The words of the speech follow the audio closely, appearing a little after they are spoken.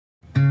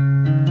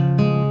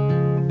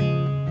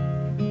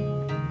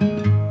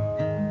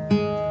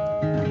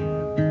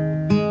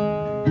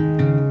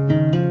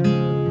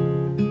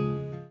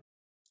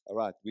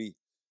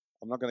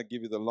not going to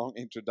give you the long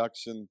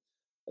introduction.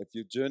 If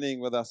you're journeying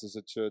with us as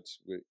a church,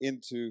 we're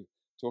into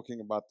talking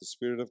about the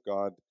Spirit of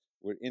God.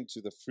 We're into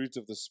the fruit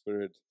of the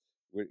Spirit.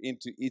 We're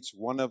into each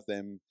one of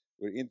them.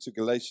 We're into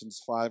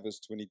Galatians 5, verse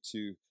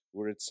 22,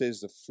 where it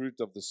says the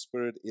fruit of the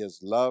Spirit is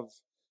love,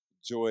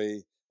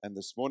 joy, and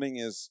this morning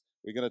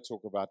we're going to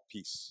talk about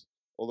peace,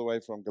 all the way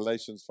from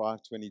Galatians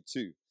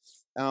 5:22.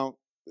 Now,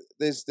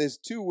 there's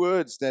two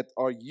words that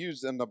are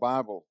used in the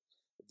Bible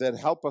that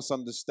help us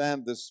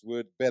understand this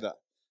word better.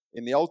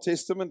 In the Old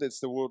Testament,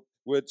 it's the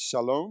word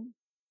shalom,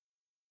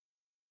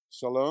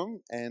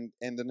 and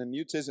in the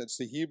New Testament, it's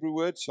the Hebrew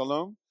word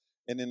shalom,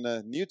 and in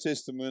the New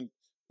Testament,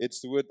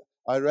 it's the word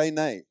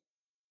irene,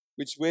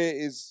 which where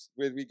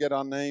we get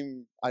our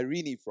name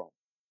Irene from.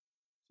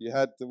 If you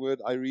had the word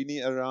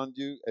Irene around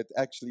you, it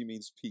actually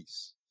means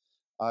peace.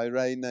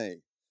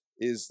 Irene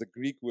is the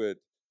Greek word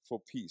for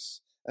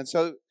peace. And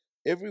so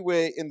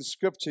everywhere in the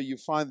scripture, you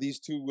find these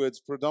two words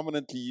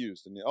predominantly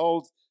used, in the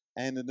Old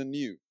and in the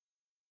New.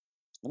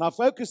 And our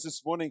focus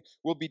this morning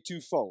will be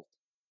twofold.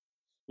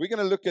 We're going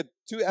to look at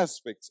two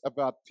aspects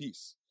about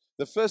peace.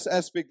 The first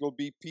aspect will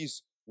be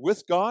peace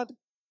with God,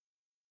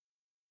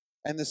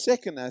 and the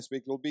second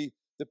aspect will be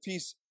the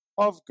peace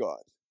of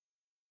God.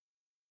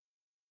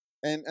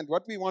 And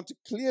what we want to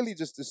clearly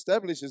just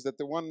establish is that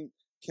the one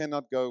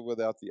cannot go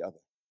without the other.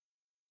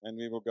 And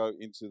we will go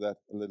into that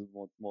a little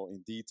more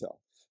in detail.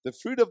 The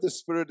fruit of the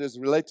Spirit is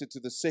related to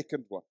the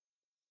second one.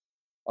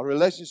 Our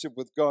relationship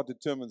with God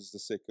determines the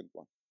second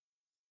one.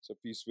 So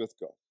peace with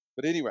God.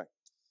 But anyway,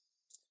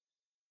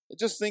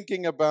 just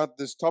thinking about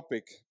this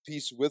topic,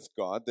 peace with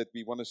God, that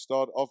we want to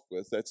start off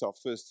with, that's our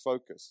first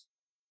focus.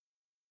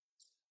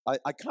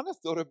 I kind of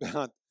thought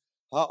about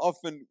how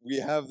often we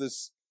have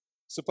this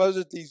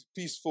supposedly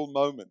peaceful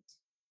moment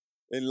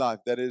in life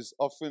that is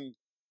often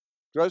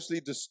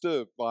grossly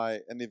disturbed by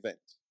an event,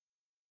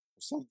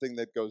 something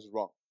that goes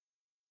wrong.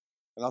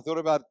 And I thought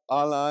about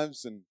our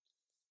lives, and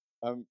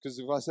because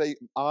if I say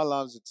our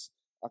lives,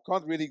 I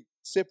can't really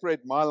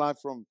separate my life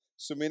from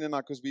Sumin and I,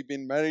 because we've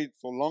been married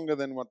for longer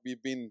than what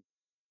we've been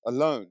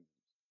alone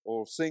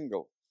or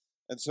single.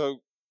 And so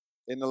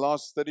in the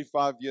last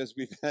 35 years,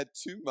 we've had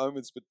two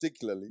moments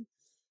particularly,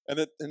 and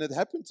it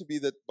happened to be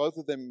that both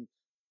of them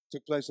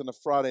took place on a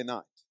Friday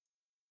night.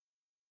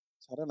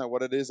 So I don't know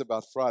what it is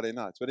about Friday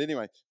nights, but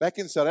anyway, back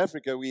in South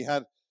Africa, we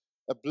had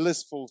a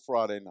blissful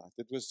Friday night.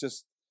 It was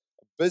just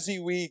a busy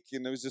week,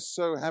 and I was just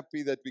so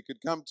happy that we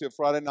could come to a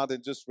Friday night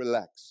and just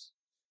relax.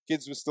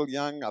 Kids were still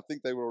young. I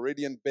think they were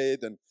already in bed,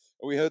 and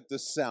we heard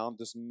this sound,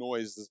 this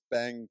noise, this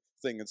bang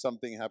thing, and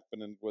something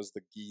happened, and it was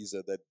the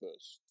geyser that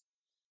burst.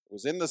 It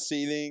was in the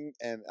ceiling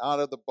and out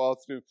of the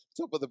bathroom,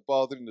 top of the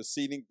bathroom, the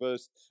ceiling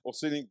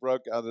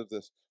broke out of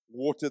this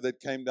water that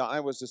came down.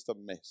 I was just a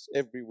mess.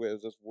 Everywhere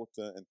was just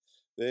water, and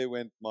there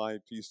went my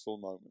peaceful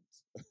moment.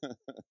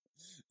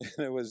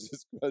 And it was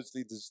just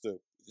grossly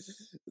disturbed.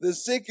 The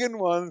second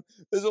one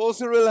is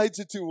also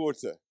related to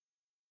water.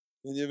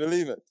 Can you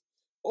believe it?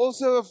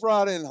 Also a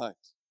Friday night.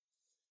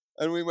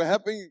 And we were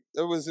happy,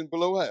 it was in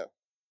Bulawayo,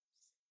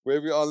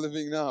 where we are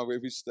living now, where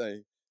we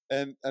stay.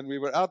 And we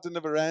were out in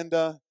the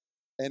veranda,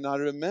 and I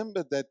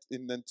remembered that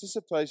in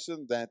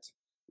anticipation that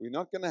we're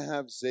not going to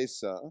have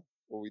Zesa,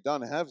 or we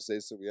don't have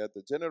Zesa, we had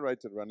the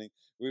generator running,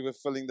 we were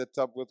filling the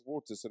tub with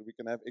water so that we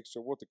can have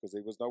extra water, because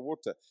there was no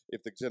water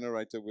if the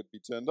generator would be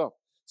turned off.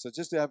 So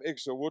just to have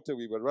extra water,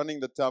 we were running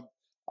the tub.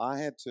 I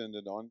had turned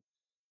it on.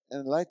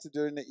 And later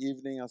during the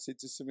evening, I said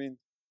to Samin,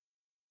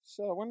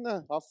 so I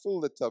wonder how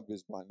full the tub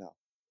is by now.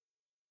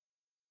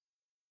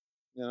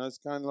 You know, it's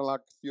kind of like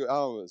a few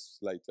hours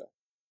later.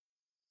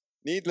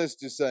 Needless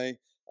to say,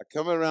 I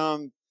come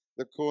around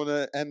the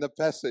corner and the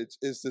passage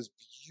is this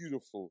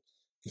beautiful,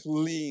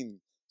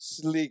 clean,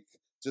 sleek,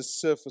 just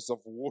surface of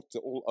water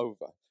all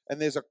over. And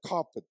there's a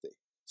carpet there.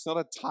 It's not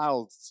a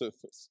tiled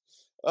surface.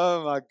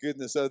 Oh my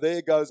goodness. So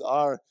there goes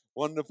our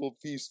wonderful,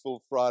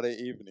 peaceful Friday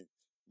evening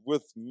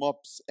with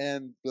mops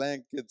and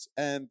blankets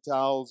and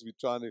towels. We're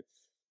trying to,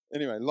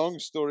 anyway, long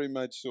story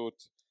made short,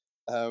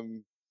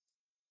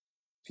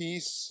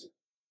 peace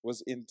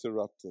was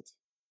interrupted.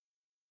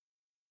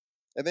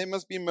 And there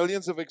must be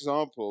millions of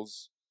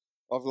examples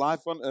of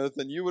life on earth,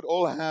 and you would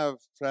all have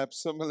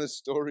perhaps similar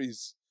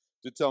stories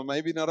to tell,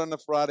 maybe not on a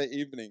Friday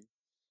evening,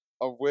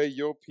 of where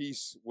your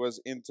peace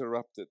was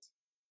interrupted,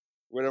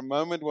 where a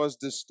moment was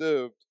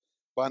disturbed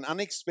by an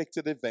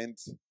unexpected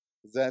event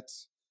that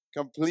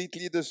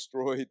completely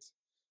destroyed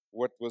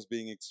what was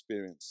being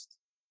experienced.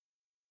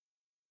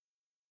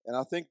 And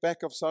I think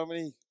back of so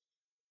many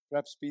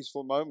perhaps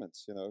peaceful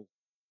moments, you know,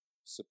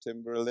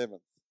 September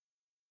 11th.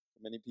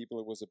 For many people,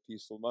 it was a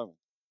peaceful moment.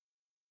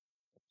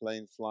 A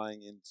plane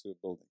flying into a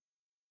building.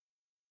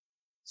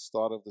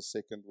 Start of the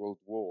Second World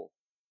War.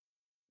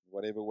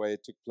 Whatever way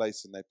it took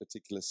place in that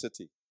particular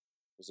city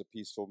was a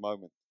peaceful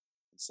moment.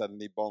 And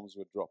suddenly bombs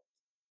were dropped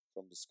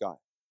from the sky.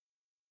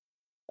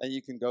 And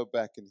you can go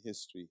back in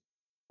history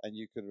and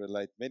you can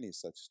relate many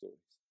such stories.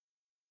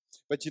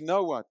 But you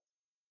know what?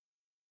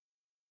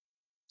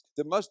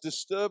 The most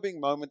disturbing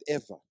moment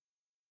ever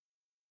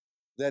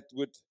that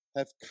would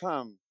have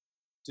come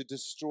to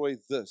destroy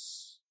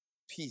this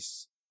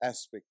peace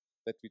aspect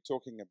that we're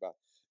talking about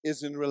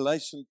is in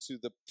relation to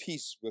the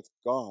peace with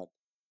God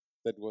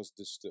that was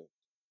disturbed.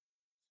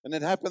 And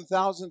it happened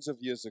thousands of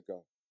years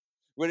ago.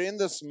 We're in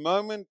this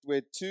moment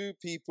where two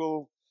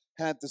people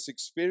had this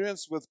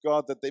experience with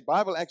God that the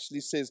Bible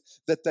actually says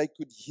that they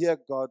could hear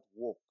God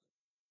walk.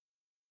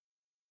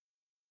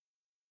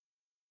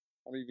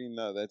 I don't even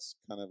know that's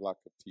kind of like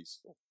a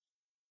peaceful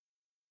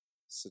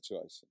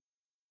situation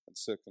and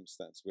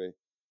circumstance where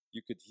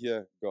you could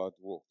hear God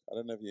walk. I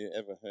don't know if you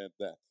ever heard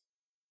that.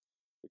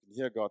 We can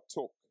hear God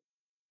talk.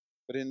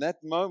 But in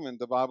that moment,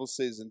 the Bible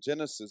says in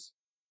Genesis,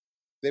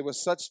 there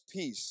was such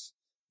peace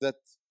that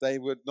they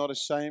were not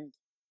ashamed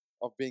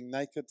of being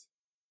naked.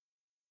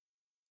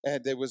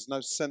 And there was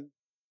no sin.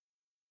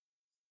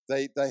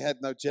 They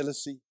had no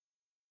jealousy.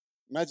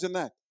 Imagine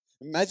that.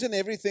 Imagine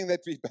everything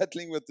that we're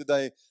battling with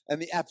today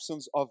and the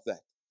absence of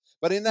that.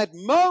 But in that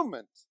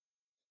moment,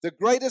 the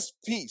greatest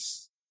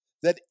peace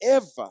that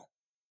ever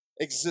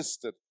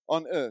existed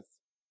on earth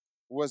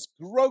was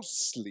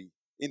grossly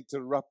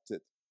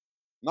interrupted.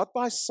 Not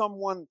by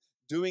someone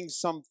doing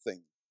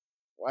something.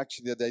 Well,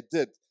 actually, they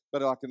did,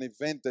 but like an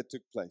event that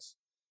took place.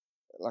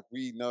 Like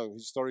we know,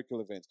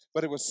 historical events.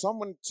 But it was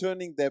someone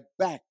turning their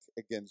back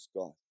against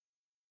God.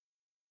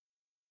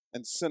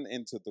 And sin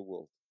entered the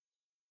world.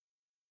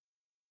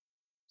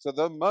 So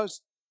the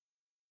most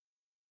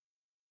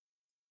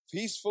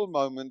peaceful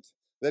moment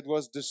that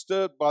was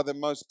disturbed by the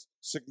most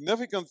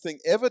significant thing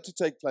ever to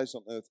take place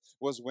on earth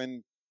was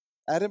when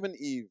Adam and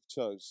Eve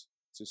chose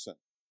to sin.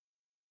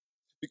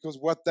 Because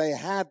what they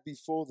had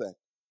before that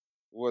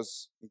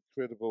was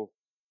incredible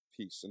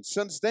peace. And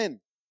since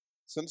then,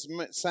 since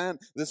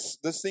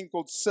this thing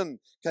called sin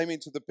came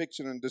into the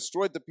picture and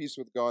destroyed the peace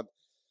with God,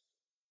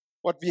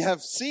 what we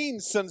have seen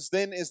since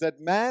then is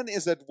that man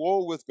is at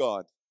war with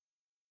God.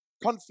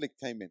 Conflict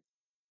came in.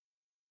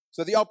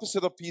 So the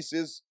opposite of peace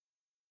is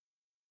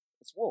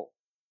it's war,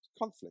 it's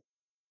conflict.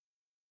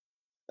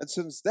 And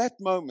since that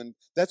moment,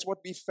 that's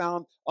what we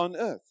found on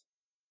earth,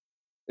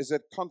 is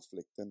that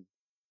conflict and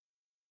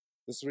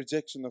this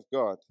rejection of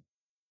God.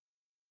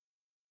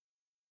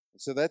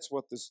 And so that's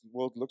what this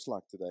world looks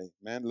like today.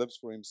 Man lives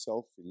for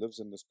himself. He lives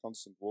in this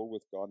constant war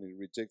with God, and he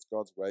rejects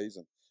God's ways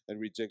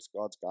and rejects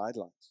God's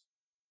guidelines.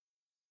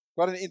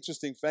 Quite an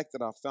interesting fact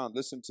that I found.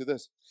 Listen to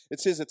this. It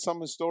says that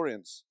some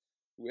historians,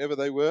 whoever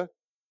they were,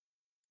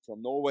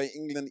 from Norway,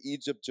 England,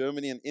 Egypt,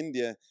 Germany, and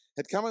India,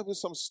 had come up with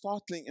some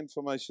startling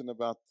information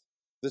about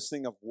this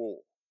thing of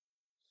war.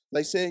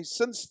 They say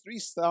since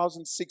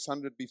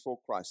 3,600 before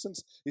Christ,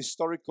 since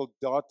historical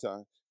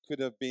data could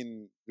have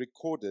been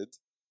recorded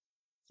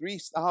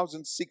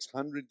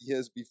 3,600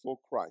 years before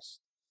Christ,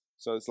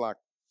 so it's like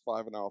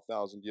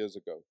 5,500 years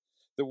ago,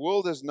 the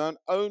world has known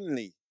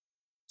only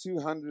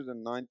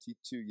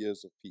 292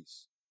 years of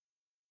peace.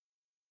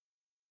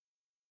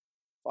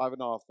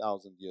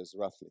 5,500 years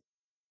roughly.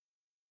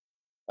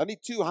 Only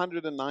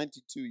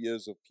 292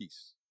 years of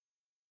peace.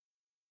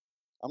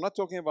 I'm not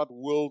talking about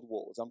world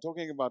wars. I'm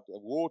talking about a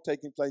war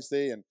taking place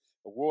there and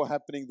a war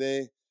happening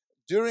there.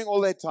 During all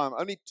that time,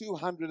 only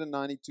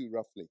 292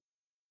 roughly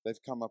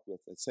they've come up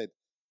with. They said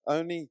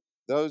only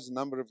those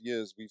number of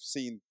years we've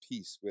seen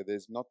peace where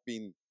there's not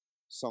been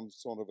some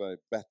sort of a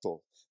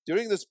battle.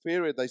 During this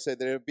period, they say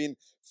there have been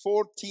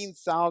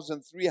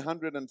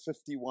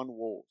 14,351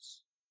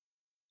 wars,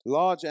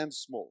 large and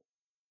small,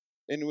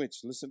 in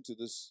which, listen to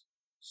this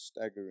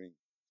staggering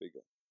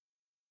figure,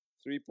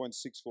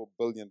 3.64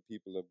 billion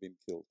people have been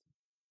killed.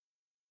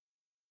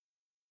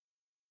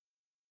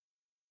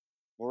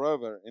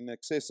 Moreover, in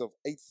excess of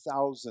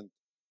 8,000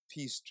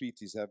 peace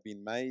treaties have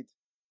been made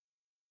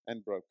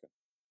and broken.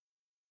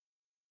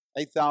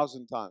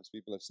 8,000 times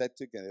people have sat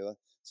together,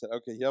 said,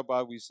 okay,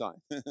 hereby we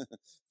sign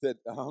that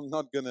I'm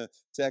not going to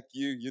attack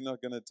you, you're not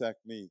going to attack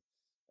me.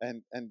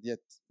 And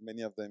yet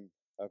many of them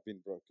have been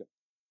broken.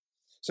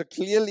 So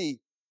clearly,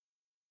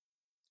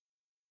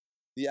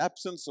 the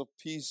absence of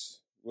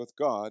peace with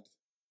God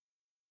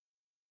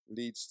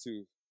leads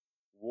to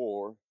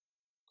war,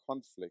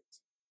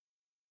 conflict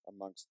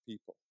amongst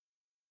people.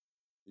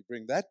 You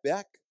bring that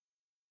back,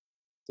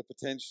 the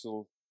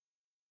potential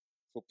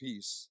for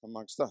peace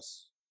amongst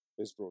us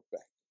is brought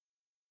back.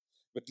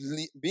 But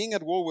being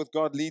at war with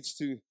God leads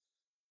to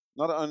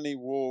not only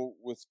war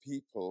with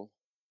people,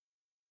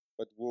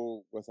 but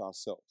war with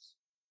ourselves.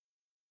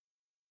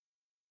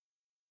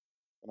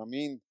 And I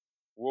mean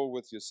war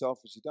with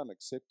yourself is you don't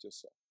accept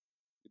yourself.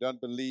 You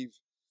don't believe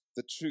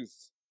the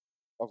truth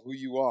of who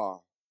you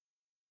are,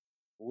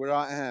 where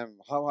I am,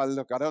 how I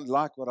look. I don't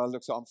like what I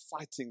look, so I'm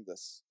fighting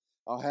this.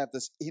 I have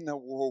this inner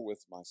war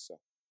with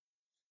myself.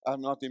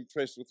 I'm not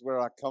impressed with where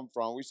I come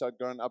from. I wish I'd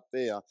grown up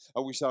there. I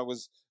wish I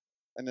was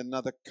in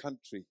another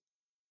country.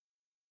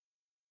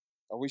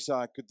 I wish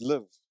I could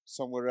live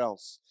somewhere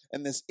else.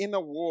 And this inner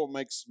war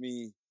makes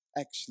me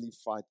actually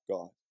fight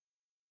God.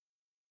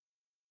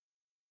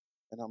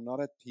 And I'm not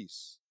at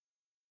peace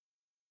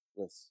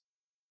with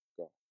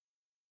God.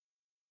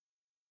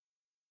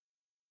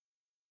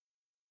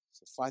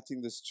 So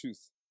fighting this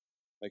truth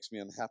makes me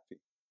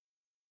unhappy.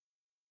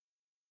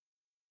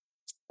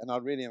 And I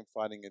really am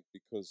fighting it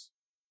because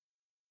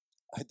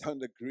I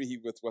don't agree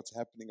with what's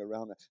happening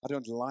around. I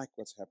don't like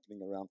what's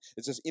happening around.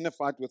 It's this inner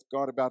fight with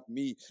God about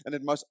me. And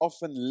it most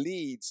often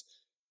leads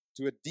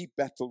to a deep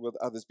battle with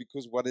others,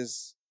 because what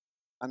is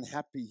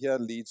unhappy here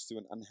leads to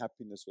an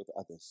unhappiness with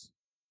others.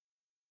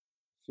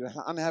 If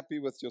you're unhappy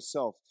with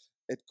yourself,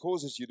 it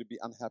causes you to be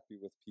unhappy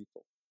with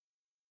people.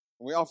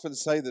 And we often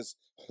say this,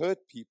 hurt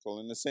people,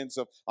 in the sense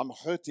of I'm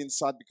hurt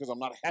inside because I'm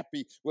not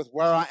happy with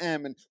where I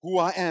am and who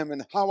I am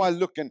and how I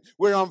look and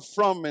where I'm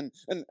from and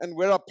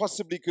where I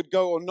possibly could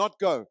go or not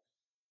go.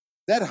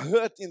 That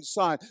hurt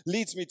inside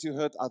leads me to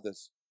hurt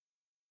others.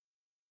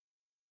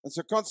 And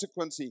so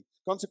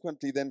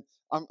consequently then,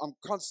 I'm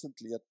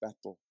constantly at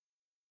battle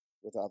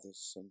with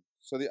others. And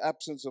so the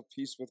absence of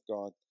peace with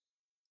God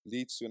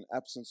leads to an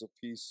absence of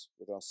peace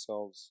with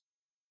ourselves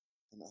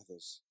and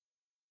others.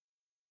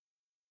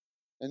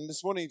 And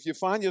this morning, if you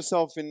find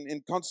yourself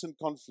in constant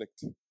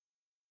conflict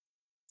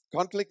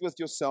with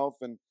yourself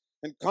and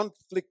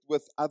conflict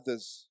with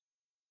others,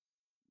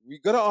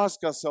 we've got to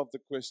ask ourselves the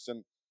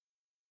question,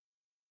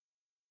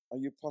 are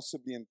you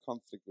possibly in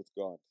conflict with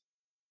God?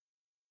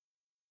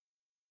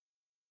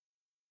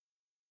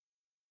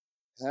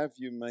 Have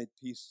you made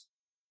peace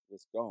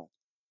with God?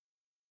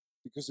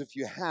 Because if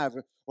you have,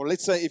 or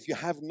let's say if you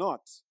have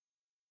not,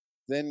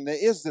 then there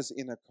is this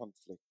inner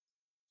conflict,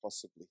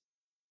 possibly,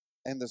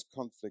 and this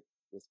conflict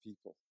with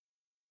people.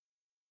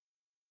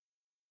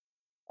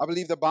 I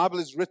believe the Bible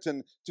is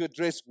written to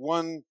address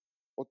one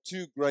or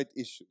two great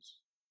issues,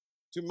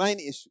 two main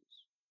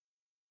issues.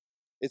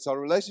 It's our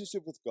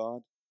relationship with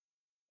God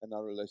and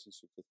our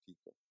relationship with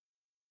people.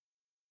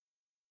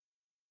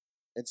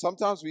 And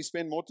sometimes we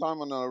spend more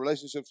time on our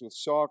relationships with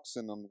sharks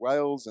and on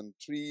whales and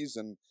trees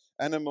and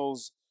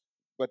animals,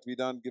 but we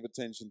don't give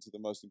attention to the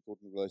most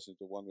important relationship,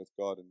 the one with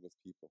God and with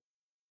people.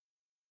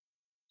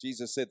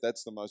 Jesus said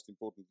that's the most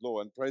important law,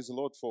 and praise the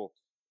Lord for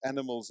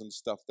animals and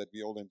stuff that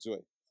we all enjoy.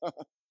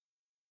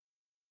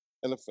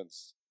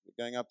 Elephants.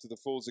 We're going up to the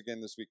falls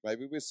again this week.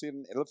 Maybe we'll see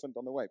an elephant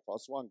on the way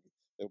past Swangi.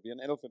 There'll be an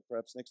elephant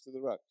perhaps next to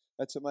the road.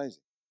 That's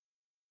amazing.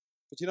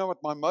 But you know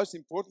what? My most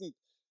important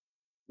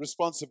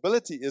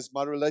responsibility is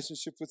my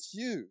relationship with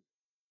you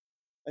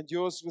and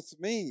yours with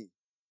me.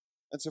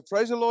 And so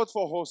praise the Lord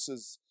for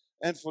horses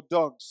and for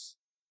dogs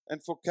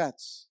and for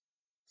cats.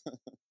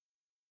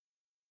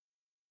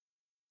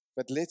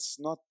 But let's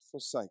not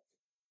forsake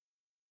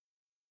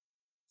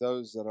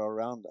those that are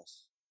around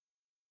us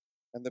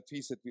and the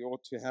peace that we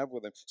ought to have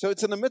with them. So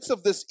it's in the midst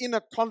of this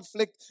inner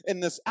conflict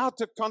and this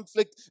outer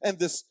conflict and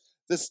this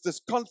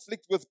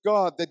conflict with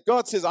God that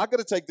God says, I've got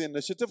to take the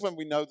initiative, and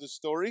we know the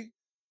story.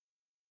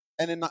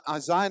 And in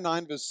Isaiah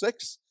 9 verse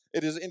 6,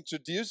 it is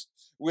introduced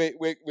where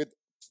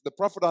the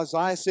prophet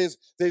Isaiah says,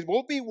 there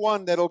will be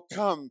one that will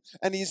come,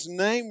 and his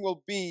name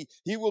will be,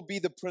 he will be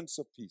the Prince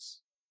of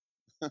Peace.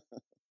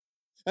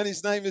 And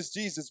his name is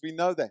Jesus. We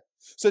know that.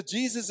 So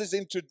Jesus is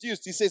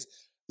introduced. He says,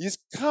 he's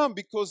come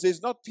because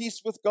there's not peace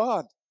with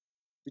God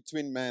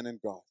between man and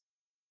God.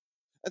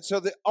 And so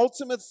the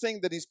ultimate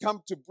thing that he's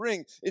come to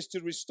bring is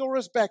to restore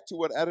us back to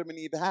what Adam and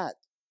Eve had.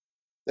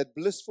 That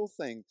blissful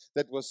thing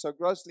that was so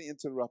grossly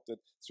interrupted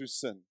through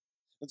sin.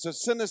 And so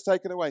sin is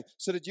taken away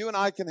so that you and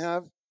I can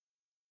have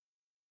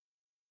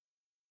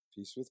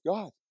peace with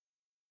God.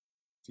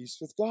 Peace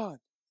with God.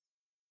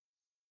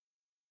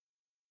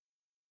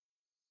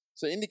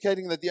 So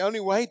indicating that the only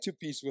way to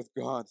peace with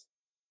God,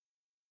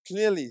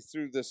 clearly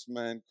through this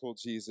man called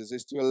Jesus,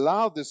 is to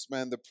allow this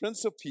man, the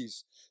Prince of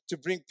Peace, to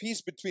bring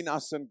peace between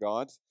us and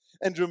God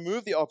and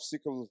remove the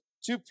obstacle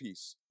to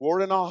peace. War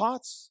in our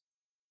hearts.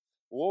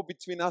 War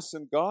between us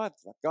and God.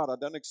 Like, God, I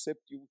don't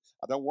accept you.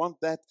 I don't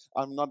want that.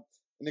 I'm not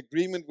in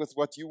agreement with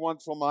what you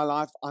want for my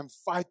life. I'm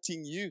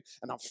fighting you,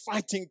 and I'm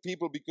fighting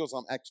people because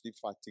I'm actually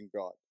fighting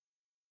God.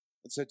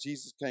 And so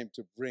Jesus came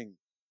to bring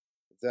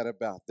that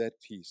about, that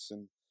peace.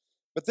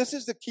 But this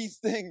is the key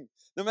thing.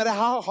 No matter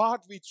how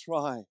hard we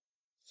try,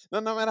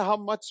 no matter how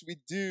much we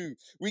do,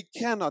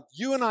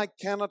 you and I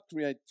cannot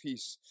create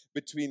peace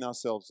between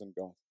ourselves and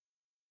God.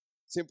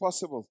 It's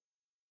impossible.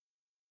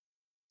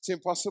 It's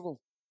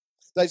impossible.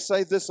 They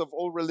say this of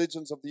all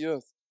religions of the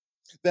earth,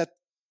 that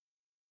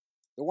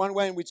the one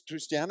way in which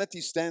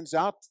Christianity stands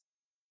out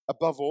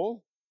above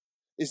all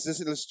is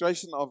this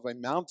illustration of a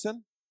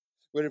mountain,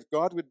 where if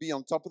God would be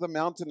on top of the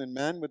mountain and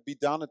man would be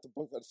down at the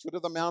foot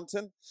of the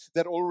mountain,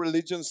 that all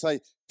religions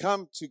say,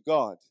 come to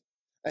God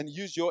and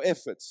use your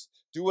efforts.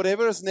 Do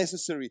whatever is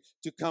necessary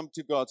to come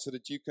to God so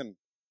that you can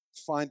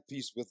find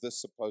peace with this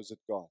supposed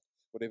God,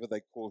 whatever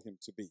they call him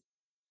to be.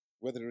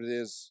 Whether it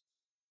is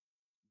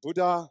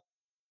Buddha,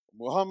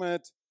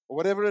 Muhammad, or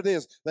whatever it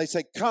is, they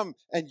say, come,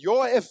 and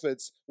your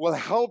efforts will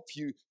help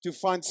you to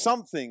find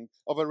something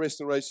of a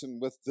restoration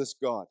with this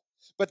God.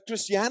 But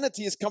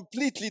Christianity is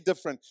completely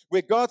different,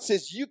 where God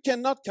says, you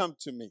cannot come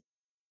to me.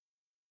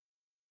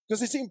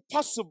 Because it's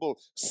impossible.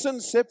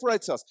 Sin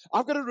separates us.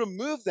 I've got to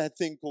remove that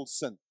thing called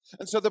sin.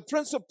 And so the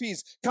Prince of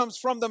Peace comes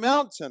from the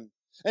mountain,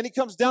 and he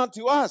comes down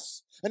to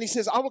us. And he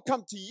says, I will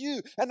come to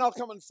you, and I'll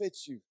come and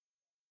fetch you.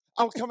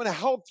 I'll come and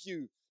help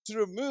you to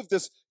remove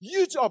this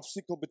huge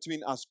obstacle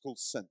between us called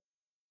sin.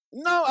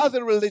 No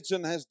other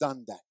religion has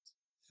done that.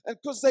 And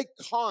because they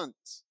can't,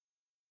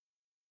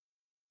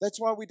 that's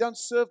why we don't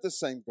serve the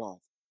same God.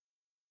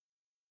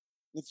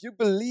 If you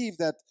believe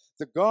that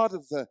the God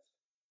of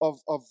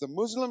the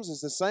Muslims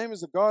is the same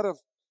as the God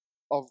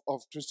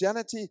of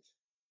Christianity,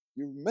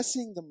 you're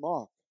missing the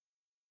mark.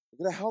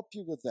 I'm going to help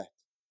you with that.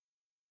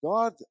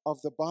 God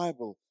of the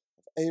Bible,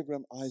 of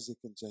Abraham, Isaac,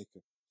 and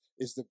Jacob,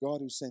 is the God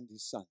who sent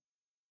his Son,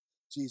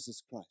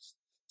 Jesus Christ,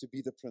 to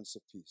be the Prince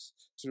of Peace,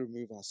 to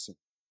remove our sin.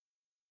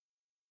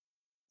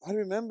 I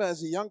remember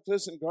as a young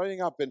person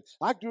growing up, and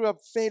I grew up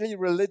fairly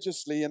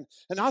religiously, and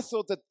I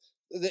thought that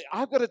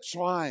I've got to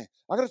try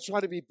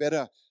to be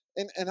better.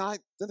 And I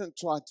didn't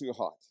try too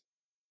hard.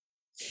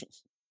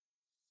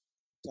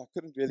 I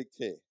couldn't really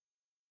care.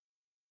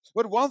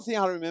 But one thing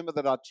I remember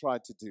that I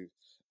tried to do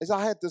is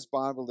I had this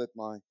Bible that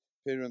my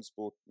parents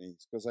bought me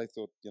because they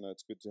thought,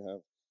 it's good to have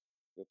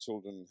your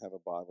children have a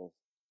Bible.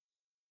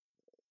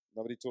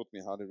 Nobody taught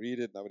me how to read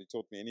it. Nobody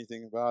taught me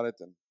anything about it.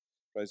 And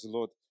praise the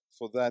Lord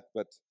for that.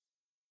 But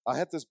I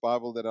had this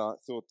Bible that I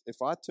thought,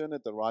 if I turn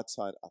it the right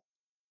side up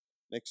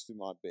next to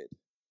my bed,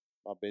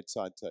 my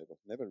bedside table,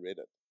 never read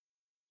it.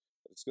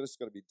 But it's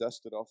got to be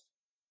dusted off,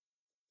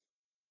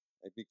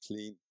 maybe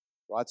clean,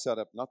 right side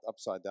up, not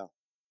upside down,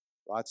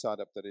 right side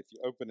up, that if you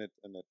open it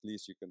and at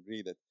least you can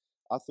read it.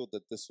 I thought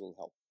that this will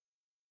help.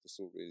 This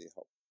will really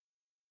help.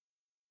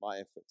 My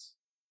efforts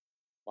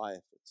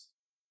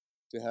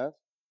to have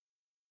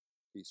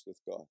peace with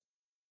God.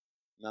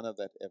 None of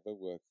that ever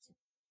worked.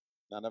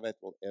 None of it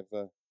will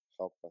ever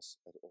help us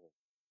at all.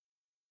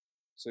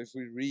 So if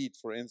we read,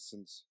 for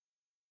instance,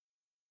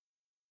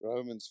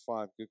 Romans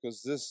 5,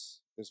 because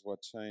this is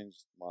what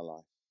changed my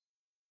life.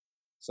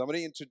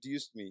 Somebody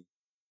introduced me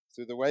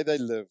through the way they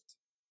lived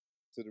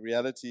to the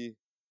reality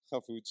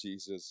of who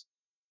Jesus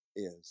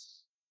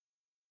is.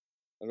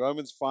 And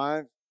Romans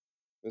 5,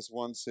 verse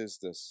 1 says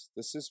this.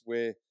 This is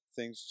where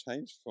things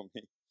changed for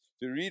me.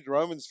 If you read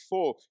Romans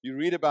 4, you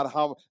read about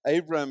how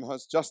Abraham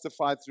was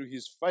justified through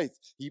his faith.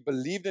 He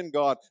believed in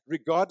God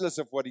regardless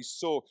of what he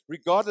saw,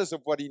 regardless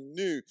of what he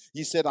knew.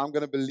 He said, I'm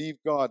going to believe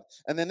God.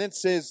 And then it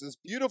says this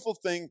beautiful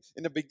thing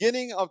in the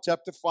beginning of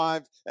chapter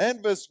 5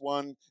 and verse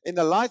 1, in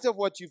the light of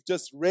what you've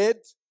just read,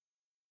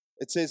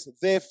 it says,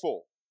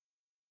 therefore.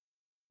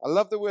 I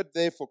love the word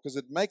therefore because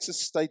it makes a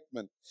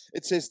statement.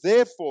 It says,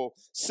 therefore,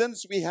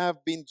 since we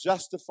have been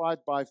justified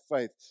by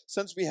faith,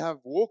 since we have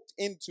walked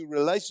into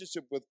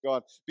relationship with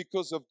God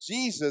because of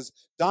Jesus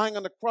dying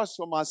on the cross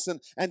for my sin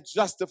and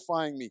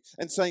justifying me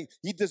and saying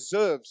he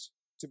deserves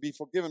to be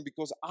forgiven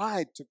because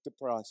I took the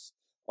price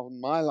of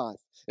my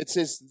life. It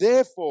says,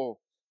 therefore,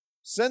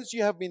 since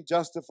you have been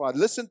justified,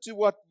 listen to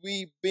what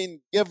we've been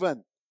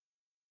given.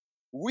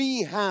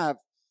 We have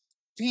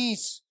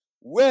peace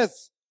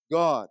with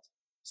God.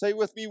 Say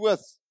with me,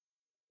 with.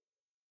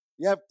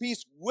 You have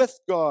peace with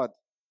God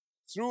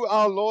through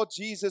our Lord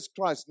Jesus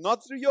Christ.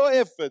 Not through your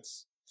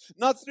efforts.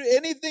 Not through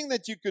anything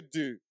that you could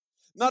do.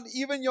 Not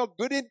even your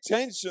good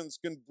intentions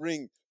can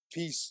bring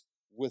peace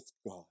with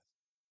God.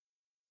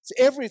 It's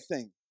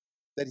everything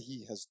that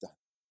He has done.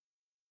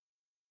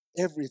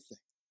 Everything.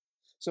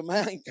 So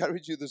may I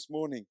encourage you this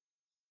morning.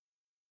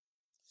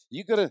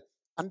 You got to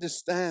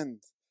understand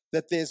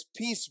that there's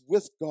peace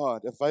with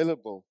God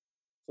available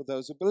for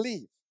those who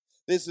believe.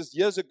 There's this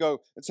years ago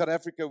in South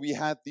Africa, we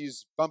had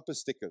these bumper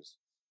stickers.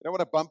 You know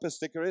what a bumper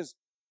sticker is?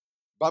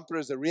 Bumper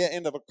is the rear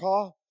end of a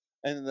car,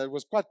 and it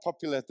was quite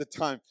popular at the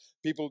time.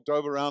 People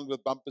drove around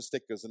with bumper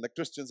stickers, and the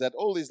Christians had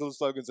all these little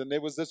slogans, and there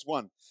was this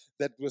one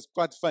that was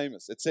quite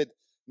famous. It said,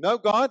 no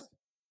God,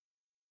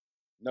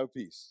 no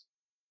peace.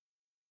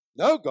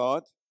 No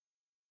God,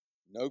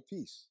 no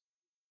peace.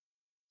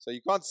 So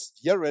you can't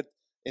hear it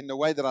in the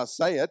way that I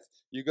say it.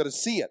 You've got to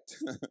see it.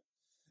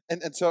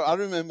 and so I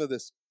remember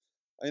this.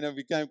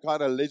 Became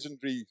quite a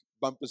legendary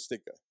bumper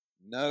sticker.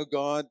 No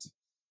God,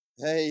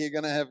 hey, you're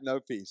going to have no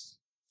peace.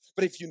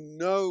 But if you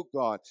know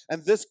God,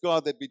 and this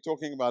God that we're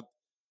talking about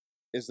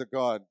is the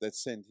God that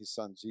sent His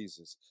Son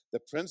Jesus,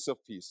 the Prince of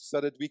Peace, so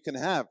that we can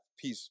have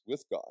peace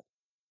with God.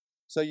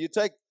 So you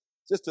take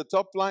just the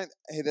top line,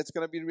 hey, that's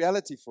going to be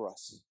reality for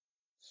us.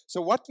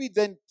 So what we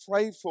then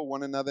pray for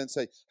one another and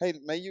say, hey,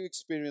 may you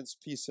experience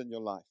peace in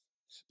your life.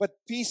 But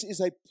peace is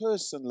a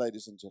person,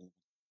 ladies and gentlemen.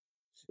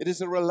 It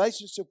is a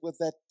relationship with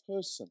that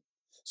person.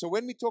 So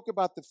when we talk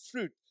about the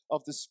fruit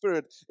of the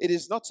Spirit, it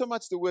is not so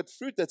much the word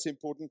fruit that's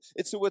important,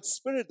 it's the word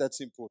Spirit that's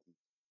important.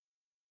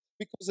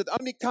 Because it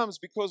only comes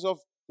because of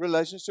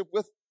relationship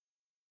with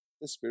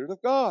the Spirit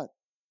of God.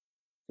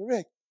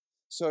 Correct.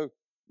 So,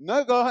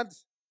 no God,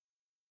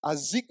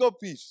 aziko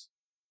peace.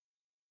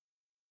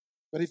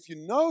 But if you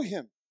know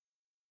Him,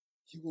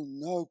 you will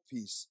know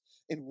peace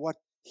in what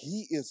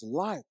He is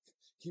like.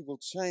 He will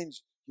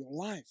change your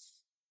life.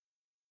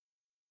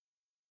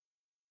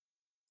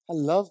 I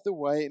love the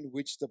way in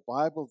which the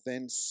Bible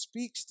then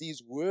speaks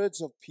these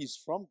words of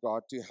peace from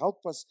God to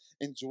help us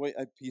enjoy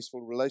a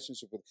peaceful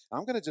relationship with Him.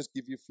 I'm going to just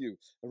give you a few.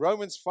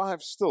 Romans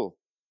 5 still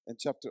in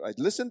chapter 8.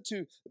 Listen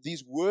to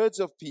these words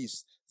of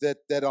peace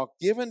that are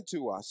given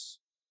to us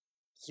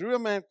through a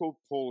man called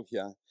Paul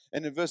here.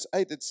 And in verse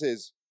 8 it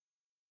says,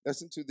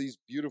 listen to these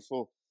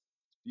beautiful,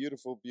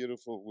 beautiful,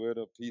 beautiful word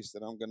of peace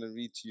that I'm going to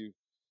read to you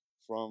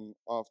from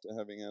after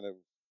having had a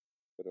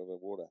bit of a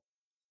water.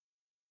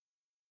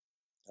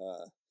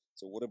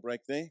 It's a water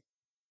break there.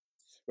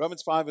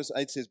 Romans 5 verse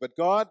 8 says, but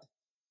God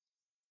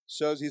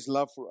shows his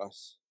love for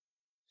us,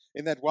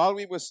 in that while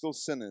we were still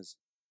sinners,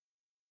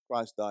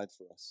 Christ died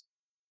for us.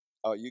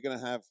 Oh, you're going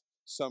to have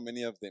so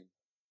many of them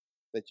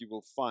that you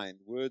will find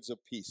words of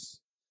peace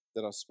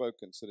that are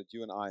spoken so that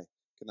you and I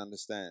can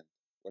understand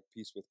what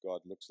peace with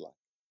God looks like.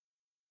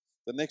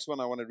 The next one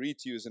I want to read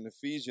to you is in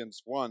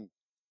Ephesians 1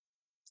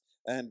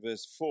 and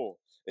verse 4.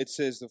 It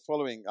says the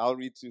following. I'll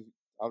read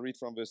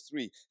from verse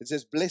 3. It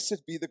says,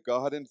 blessed be the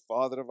God and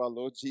Father of our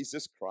Lord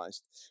Jesus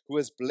Christ, who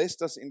has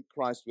blessed us in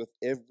Christ with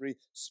every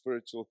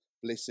spiritual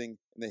blessing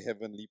in the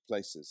heavenly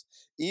places,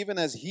 even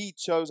as he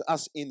chose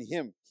us in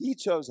him. He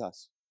chose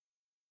us.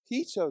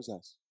 He chose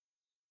us.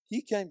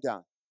 He came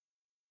down.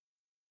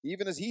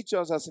 Even as he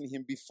chose us in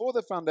him before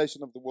the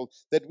foundation of the world,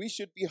 that we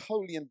should be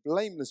holy and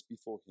blameless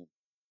before him.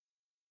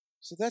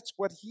 So that's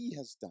what he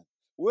has done.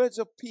 Words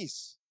of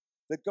peace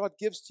that God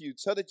gives to you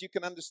so that you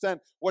can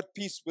understand what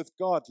peace with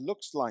God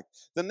looks like.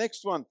 The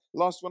next one,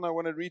 last one I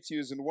want to read to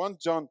you is in 1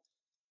 John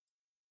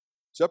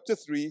chapter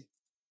 3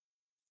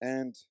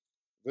 and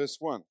verse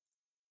 1.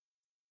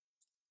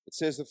 It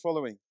says the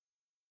following.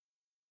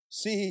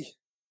 See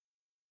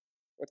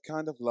what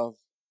kind of love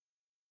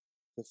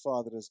the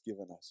Father has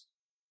given us,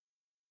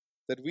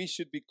 that we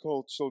should be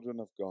called children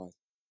of God,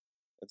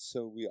 and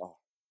so we are.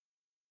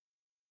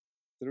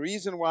 The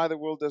reason why the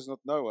world does not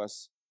know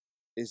us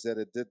is that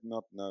it did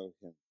not know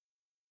him.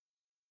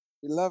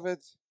 Beloved,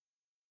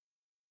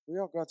 we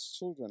are God's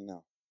children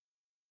now.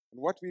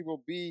 And what we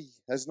will be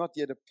has not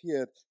yet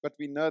appeared, but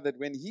we know that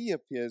when he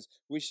appears,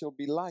 we shall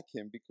be like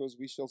him, because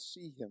we shall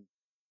see him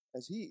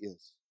as he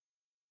is.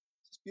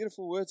 These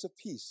beautiful words of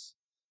peace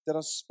that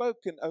are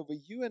spoken over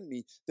you and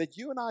me, that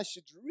you and I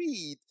should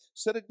read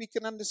so that we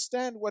can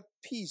understand what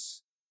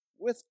peace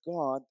with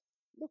God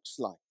looks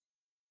like.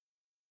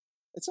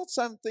 It's not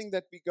something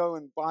that we go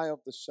and buy off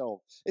the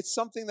shelf. It's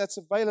something that's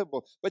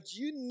available. But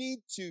you need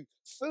to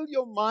fill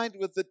your mind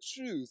with the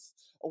truth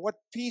of what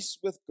peace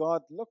with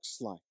God looks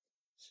like.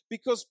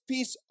 Because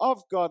peace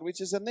of God,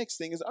 which is the next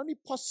thing, is only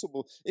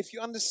possible if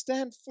you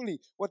understand fully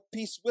what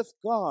peace with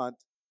God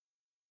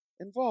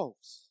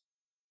involves.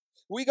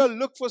 We go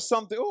look for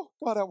something. Oh,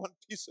 God, I want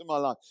peace in my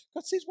life.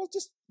 God says, well,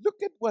 just look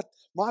at what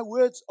my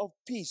words of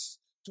peace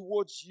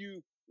towards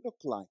you look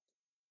like.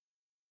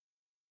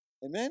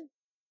 Amen?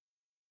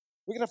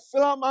 We're going to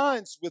fill our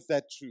minds with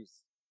that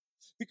truth.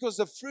 Because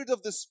the fruit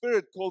of the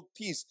Spirit called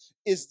peace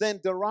is then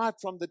derived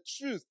from the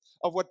truth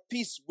of what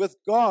peace with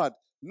God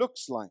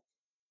looks like.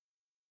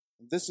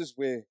 And this is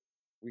where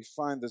we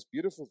find this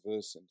beautiful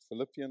verse in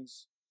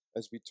Philippians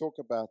as we talk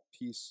about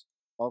peace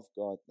of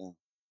God now.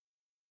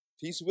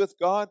 Peace with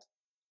God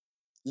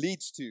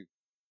leads to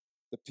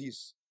the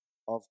peace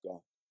of God.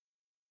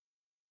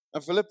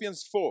 In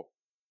Philippians 4,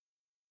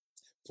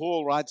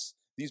 Paul writes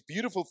these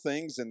beautiful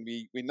things, and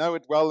we know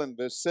it well in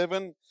verse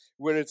 7,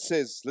 where it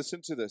says,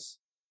 listen to this,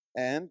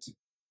 and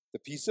the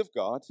peace of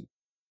God,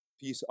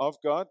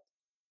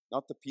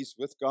 not the peace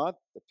with God,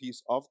 the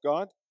peace of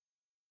God,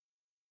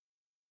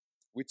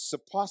 which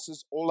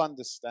surpasses all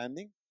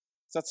understanding.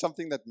 Is that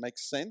something that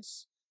makes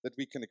sense, that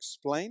we can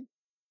explain?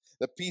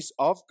 The peace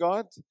of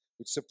God,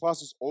 which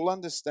surpasses all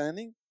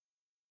understanding.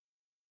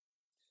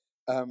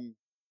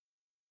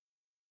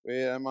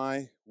 Where am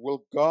I?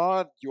 Will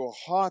guard your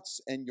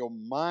hearts and your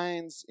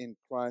minds in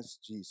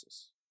Christ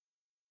Jesus.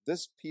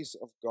 This peace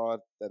of God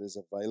that is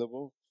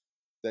available,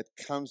 that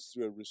comes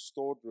through a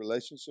restored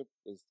relationship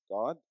with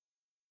God,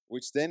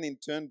 which then in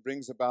turn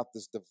brings about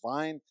this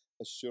divine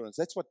assurance.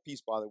 That's what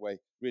peace, by the way,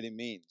 really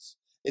means.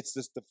 It's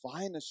this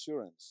divine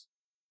assurance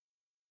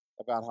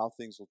about how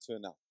things will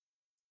turn out.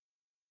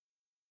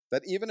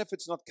 That even if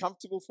it's not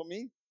comfortable for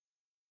me,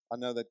 I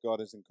know that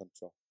God is in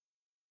control.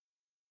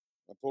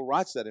 And Paul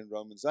writes that in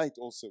Romans 8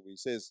 also, where he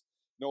says,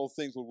 no, all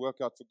things will work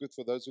out for good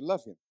for those who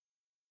love him.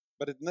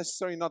 But it's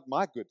necessarily not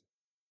my good.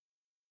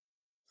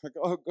 Like,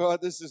 oh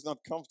God, this is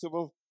not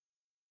comfortable,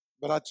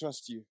 but I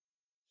trust you.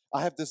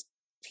 I have this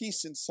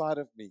peace inside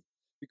of me.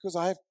 Because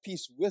I have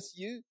peace with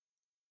you,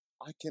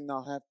 I can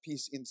now have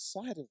peace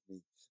inside of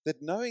me.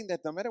 That knowing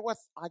that no matter what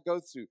I go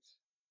through,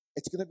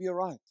 it's going to be all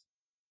right.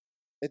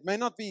 It may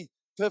not be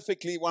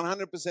perfectly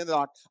 100%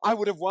 like I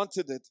would have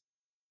wanted it.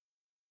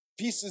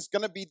 Peace is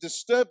going to be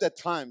disturbed at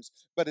times,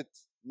 but it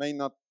may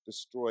not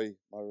destroy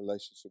my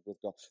relationship with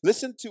God.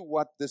 Listen to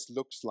what this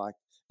looks like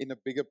in a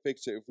bigger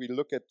picture. If we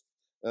look at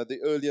the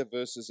earlier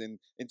verses in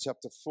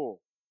chapter 4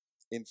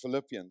 in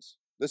Philippians,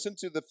 listen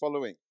to the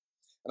following.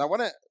 And I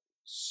want to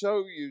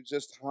show you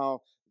just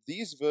how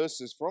these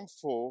verses from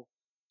 4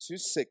 to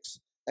 6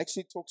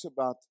 actually talks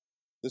about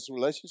this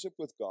relationship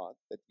with God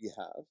that we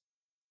have.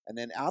 And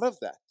then out of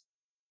that,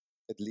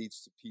 it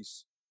leads to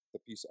peace, the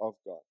peace of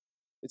God.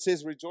 It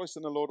says, rejoice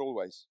in the Lord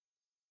always.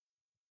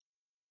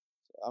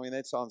 I mean,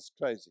 that sounds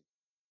crazy.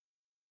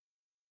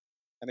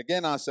 And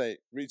again, I say,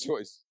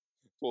 rejoice,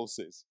 Paul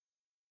says.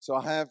 So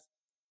I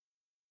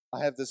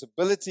have this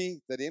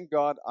ability that in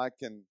God I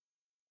can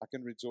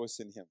rejoice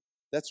in Him.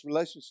 That's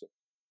relationship.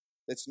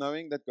 That's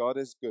knowing that God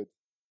is good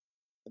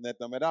and that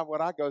no matter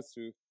what I go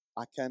through,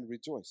 I can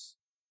rejoice.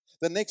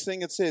 The next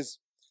thing it says,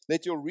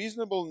 let your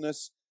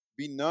reasonableness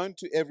be known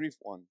to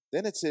everyone.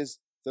 Then it says,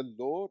 the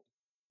Lord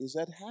is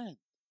at hand.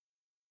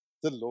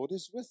 The Lord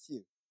is with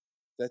you.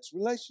 That's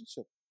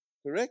relationship.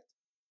 Correct?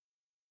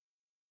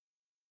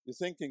 You're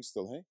thinking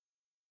still, hey?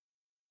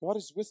 God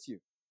is with you.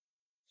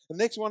 The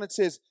next one it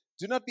says,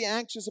 do not be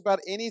anxious about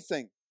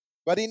anything,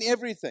 but in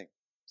everything.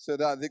 So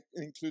that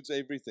includes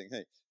everything.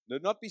 Hey, do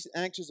not be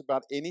anxious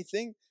about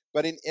anything,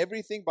 but in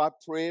everything by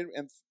prayer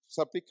and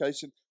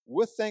supplication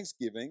with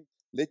thanksgiving,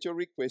 let your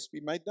requests be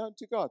made known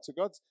to God. So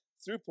God's,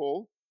 through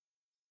Paul,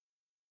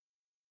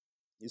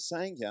 He's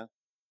saying here,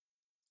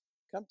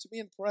 come to me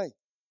and pray.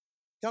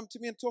 Come to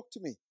me and talk to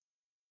me.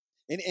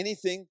 In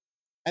anything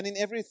and in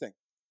everything.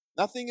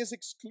 Nothing is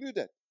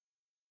excluded.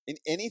 In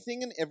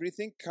anything and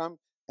everything, come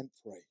and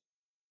pray.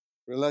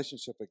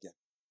 Relationship again.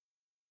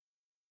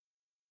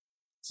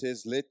 It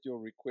says, let your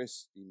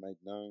requests be made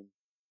known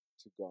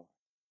to God.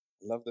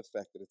 I love the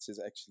fact that it says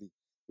actually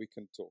we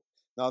can talk.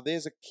 Now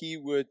there's a key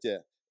word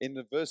there. In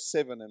the verse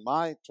 7, in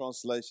my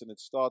translation, it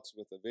starts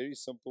with a very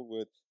simple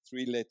word,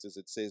 3 letters.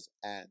 It says,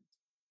 and.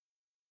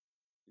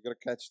 You've got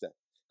to catch that.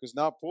 Because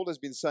now Paul has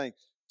been saying,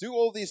 do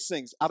all these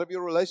things out of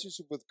your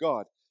relationship with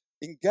God.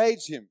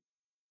 Engage Him.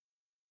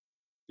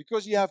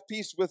 Because you have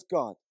peace with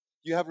God.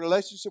 You have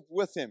relationship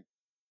with Him.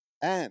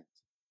 And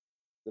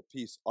the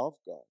peace of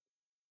God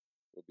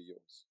will be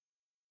yours.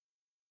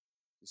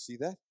 You see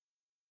that?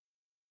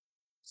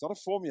 It's not a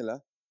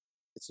formula.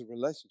 It's a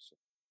relationship.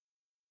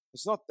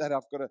 It's not that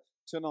I've got to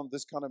turn on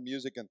this kind of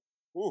music and,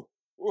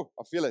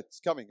 I feel it. It's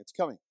coming. It's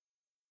coming.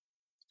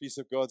 The peace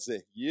of God's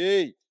there.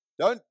 Yay.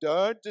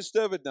 Don't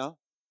disturb it now.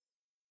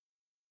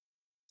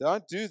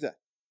 Don't do that.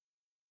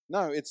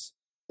 No, it's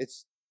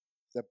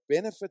the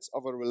benefits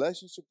of a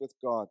relationship with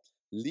God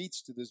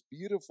leads to this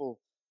beautiful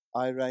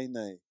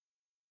irene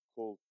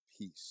called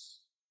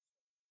peace.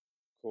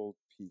 Called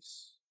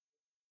peace.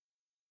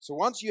 So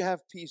once you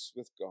have peace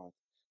with God,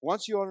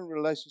 once you are in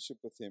relationship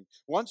with Him,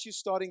 once you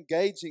start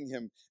engaging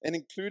Him and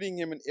including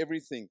Him in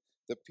everything,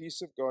 the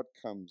peace of God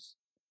comes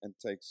and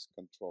takes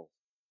control.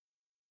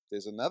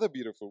 There's another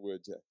beautiful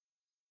word here.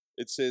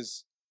 It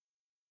says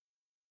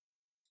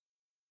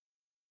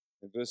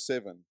in verse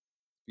 7,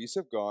 peace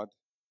of God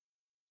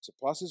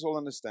surpasses all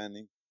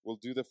understanding, will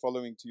do the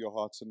following to your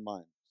hearts and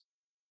minds.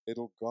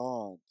 It'll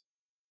guard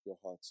your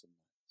hearts and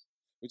minds,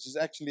 which is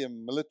actually a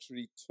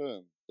military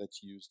term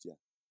that's used here.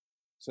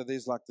 So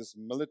there's like this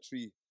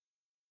military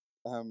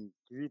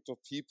group of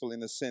people,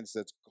 in a sense,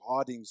 that's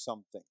guarding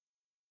something.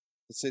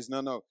 It says,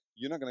 no,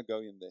 you're not going to go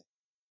in there.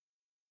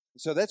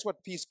 So that's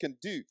what peace can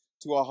do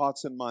to our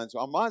hearts and minds.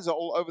 Our minds are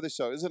all over the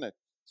show, isn't it?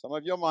 Some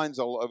of your minds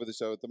are all over the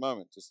show at the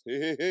moment. Just,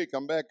 hey,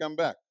 come back.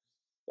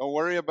 Don't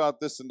worry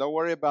about this and don't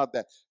worry about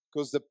that.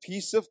 Because the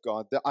peace of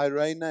God, the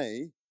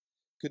irene,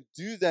 could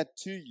do that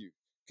to you,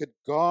 could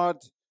guard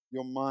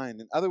your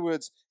mind. In other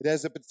words, it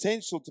has the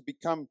potential to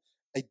become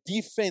a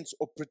defense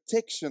or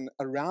protection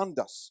around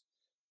us,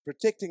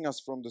 protecting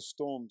us from the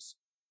storms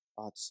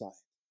outside.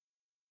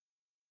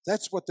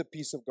 That's what the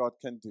peace of God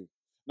can do.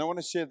 And I want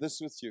to share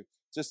this with you,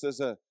 just as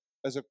a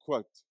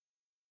quote.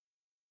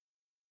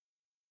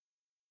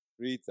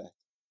 Read that.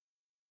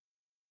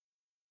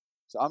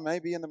 So I may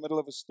be in the middle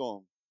of a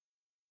storm,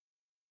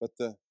 but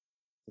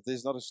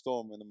there's not a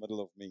storm in the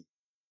middle of me.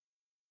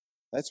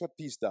 That's what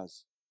peace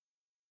does.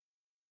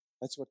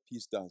 That's what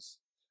peace does.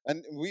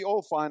 And we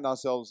all find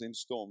ourselves in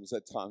storms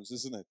at times,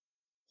 isn't it?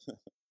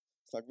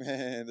 It's like,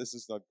 man, this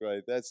is not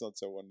great. That's not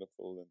so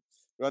wonderful. And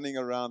running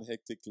around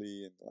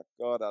hectically and like,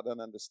 God, I don't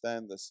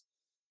understand this.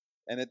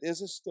 And it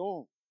is a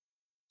storm.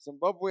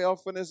 Zimbabwe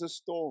often is a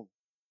storm.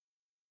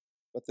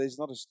 But there's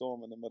not a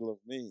storm in the middle of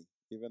me,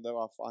 even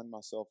though I find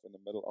myself in the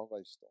middle of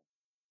a storm.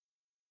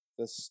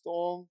 The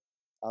storm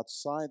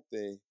outside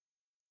there,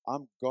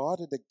 I'm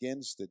guarded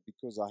against it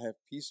because I have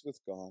peace with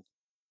God.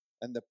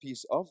 And the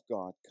peace of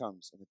God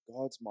comes and it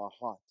guards my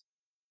heart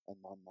and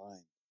my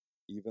mind,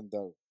 even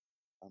though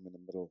I'm in the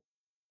middle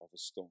of a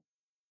storm.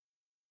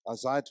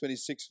 Isaiah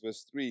 26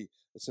 verse 3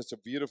 is such a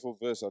beautiful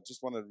verse. I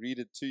just want to read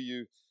it to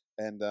you.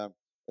 And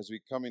as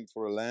we come in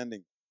for a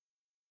landing,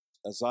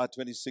 Isaiah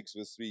 26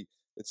 verse 3,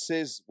 it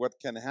says what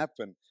can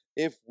happen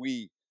if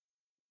we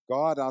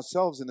guard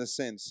ourselves, in a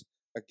sense,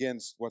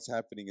 against what's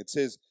happening. It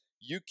says,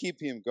 you keep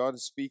him, God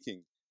is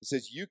speaking. It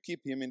says, you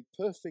keep him in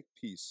perfect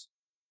peace,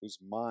 whose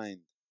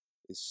mind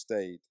is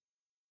stayed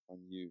on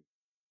you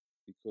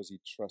because he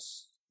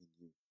trusts in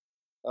you.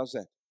 How's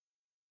that?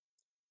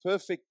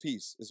 Perfect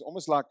peace is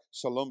almost like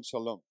shalom,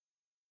 shalom.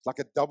 It's like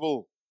a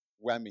double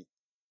whammy.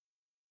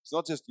 It's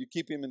not just you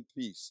keep him in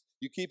peace.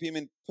 You keep him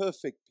in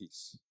perfect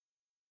peace.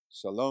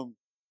 Shalom,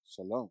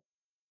 shalom.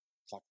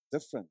 It's like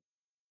different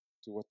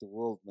to what the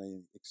world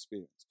may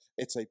experience.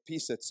 It's a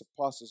peace that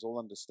surpasses all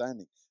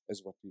understanding,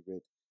 as what we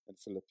read in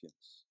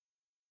Philippians.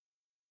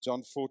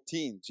 John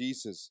 14,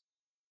 Jesus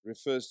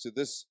refers to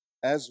this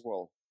as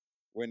well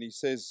when he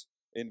says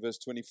in verse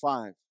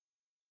 25, he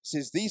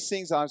says, these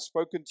things I've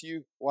spoken to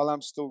you while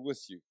I'm still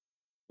with you.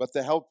 But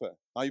the helper,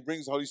 now he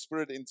brings the Holy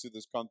Spirit into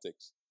this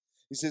context.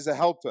 He says, the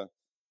helper,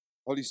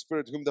 Holy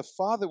Spirit, whom the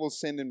Father will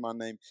send in my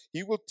name,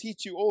 he will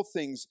teach you all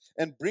things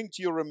and bring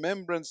to your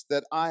remembrance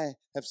that I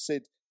have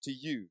said to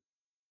you.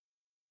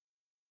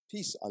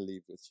 Peace I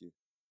leave with you.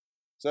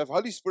 So if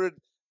Holy Spirit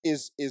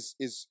is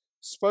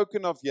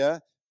spoken of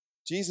here,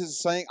 Jesus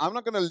is saying, I'm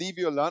not going to leave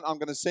you alone. I'm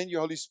going to send you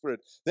Holy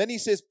Spirit. Then he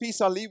says,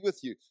 peace I leave with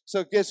you.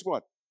 So guess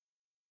what?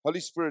 Holy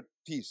Spirit,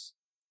 peace,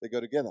 they go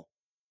together.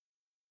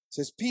 It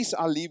says, peace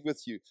I leave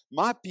with you.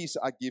 My peace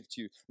I give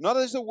to you. Not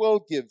as the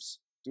world gives,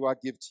 do I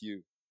give to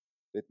you.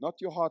 Let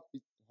not your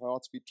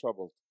hearts be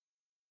troubled,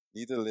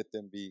 neither let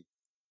them be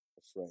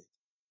afraid.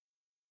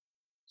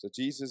 So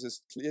Jesus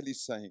is clearly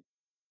saying,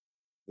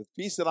 the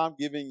peace that I'm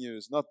giving you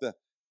is not the,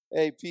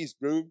 hey, peace,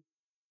 bro.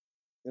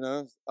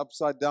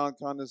 Upside down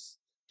kind of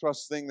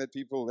cross thing that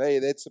people, hey,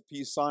 that's a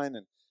peace sign.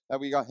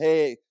 And we go,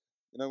 hey,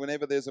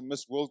 whenever there's a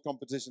Miss World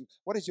competition,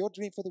 what is your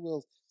dream for the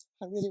world?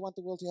 I really want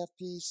the world to have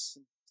peace.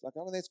 It's like,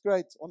 oh, that's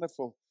great,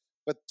 wonderful.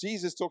 But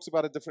Jesus talks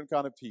about a different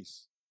kind of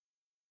peace.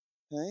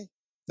 Okay?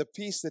 The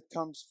peace that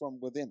comes from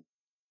within.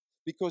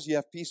 Because you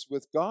have peace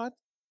with God,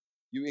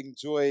 you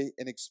enjoy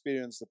and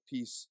experience the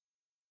peace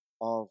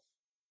of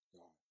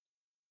God.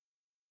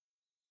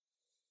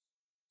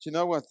 Do you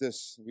know what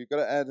we've got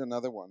to add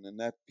another one, and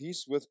that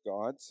peace with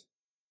God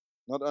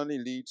not only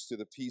leads to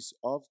the peace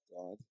of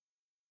God,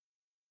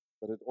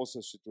 but it also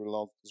should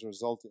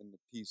result in the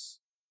peace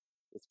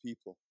with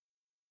people.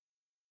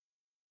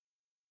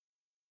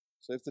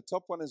 So if the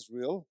top one is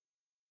real,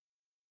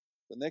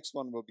 the next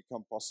one will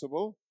become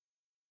possible,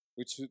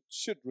 which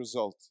should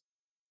result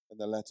in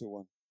the latter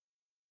one.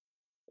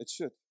 It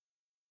should.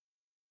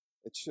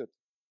 It should.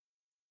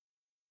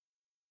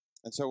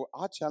 And so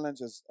our challenge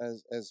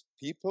as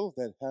people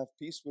that have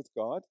peace with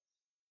God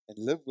and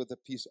live with the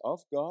peace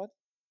of God,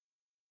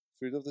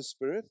 fruit of the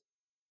Spirit,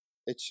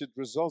 it should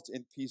result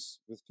in peace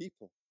with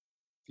people.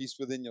 Peace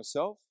within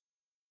yourself,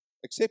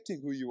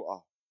 accepting who you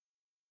are,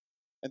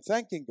 and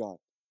thanking God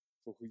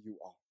for who you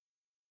are.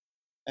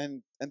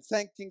 And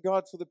thanking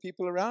God for the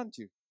people around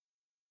you.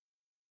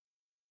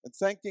 And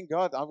thanking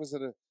God. I was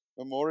at a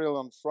memorial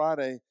on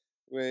Friday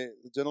where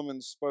the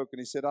gentleman spoke and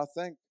he said, I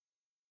thank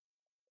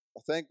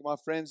my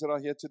friends that are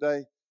here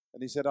today.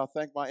 And he said, I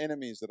thank my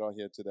enemies that are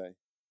here today.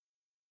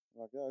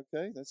 I'm like, oh,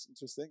 okay, that's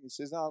interesting. He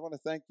says, no, I want to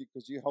thank you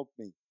because you helped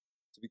me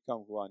to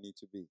become who I need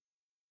to be.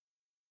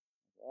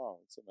 Wow,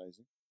 it's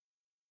amazing.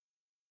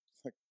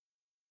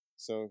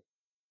 So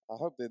I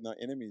hope there are no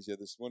enemies here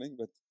this morning,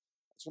 but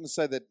I just want to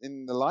say that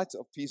in the light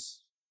of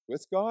peace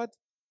with God,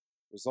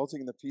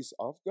 resulting in the peace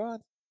of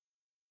God,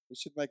 we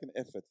should make an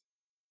effort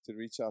to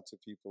reach out to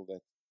people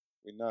that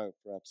we know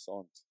perhaps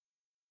aren't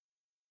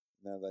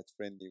now that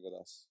friendly with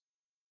us,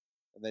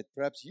 and that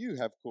perhaps you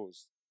have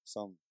caused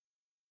some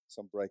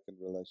break in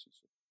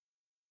relationship.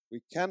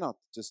 We cannot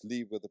just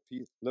live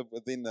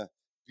within the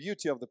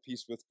beauty of the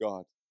peace with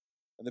God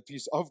and the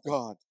peace of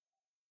God,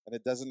 and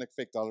it doesn't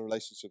affect our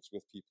relationships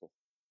with people.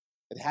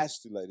 It has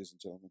to, ladies and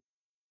gentlemen.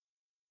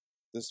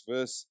 This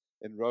verse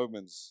in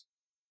Romans,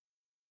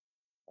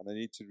 and I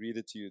need to read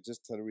it to you,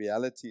 just the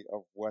reality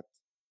of what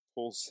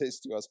Paul says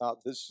to us, how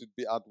this should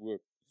be outworked.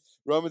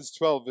 Romans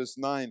 12, verse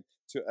 9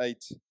 to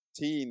 18.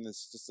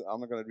 I'm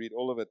not going to read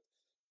all of it,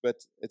 but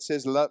it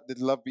says, let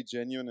love be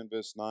genuine in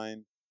verse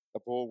 9.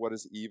 Abhor what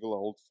is evil,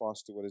 hold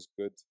fast to what is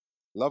good.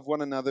 Love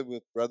one another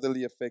with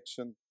brotherly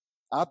affection.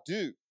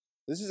 Outdo.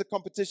 This is a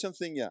competition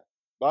thing here.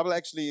 The Bible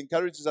actually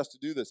encourages us to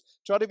do this.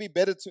 Try to be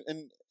better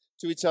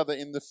to each other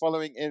in the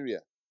following area.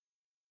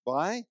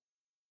 By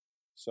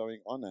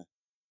showing honor.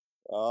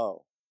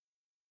 Oh,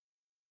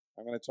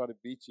 I'm going to try to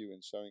beat you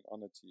in showing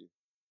honor to you.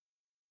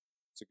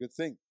 It's a good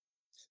thing.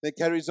 Then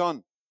carries on.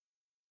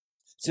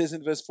 It says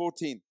in verse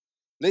 14,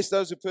 bless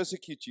those who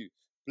persecute you.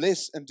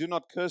 Bless and do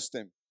not curse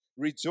them.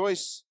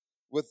 Rejoice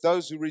with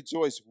those who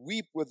rejoice.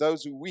 Weep with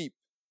those who weep.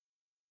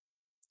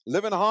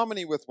 Live in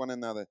harmony with one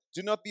another.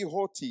 Do not be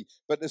haughty,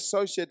 but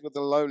associate with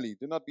the lowly.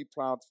 Do not be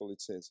proudful,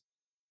 it says.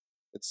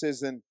 It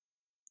says in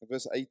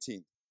verse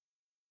 18,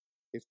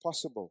 if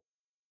possible,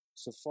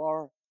 so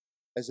far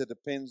as it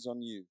depends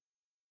on you.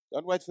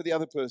 Don't wait for the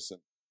other person.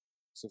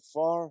 So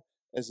far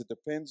as it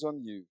depends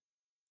on you,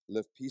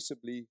 live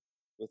peaceably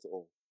with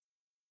all.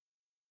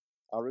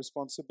 Our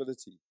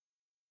responsibility.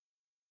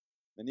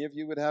 Many of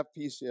you would have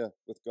peace here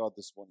with God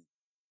this morning.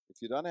 If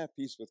you don't have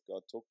peace with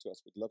God, talk to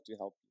us. We'd love to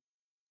help you.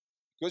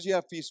 Because you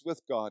have peace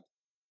with God,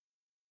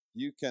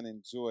 you can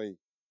enjoy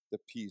the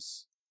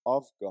peace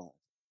of God,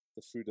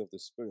 the fruit of the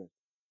Spirit.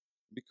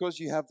 Because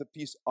you have the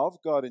peace of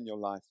God in your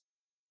life,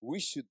 we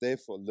should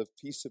therefore live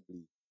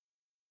peaceably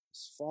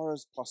as far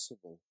as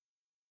possible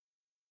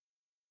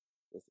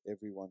with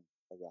everyone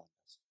around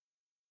us.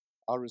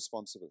 Our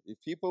responsibility.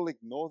 If people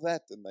ignore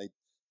that and they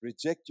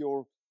reject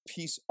your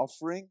peace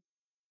offering,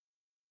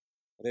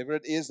 whatever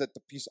it is that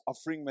the peace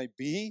offering may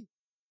be,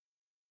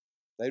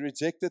 they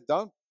reject it,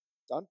 don't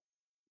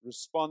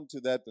respond to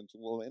that and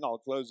well, then I'll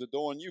close the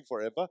door on you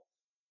forever.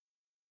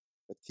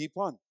 But keep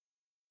on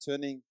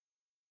turning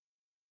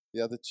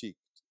the other cheek.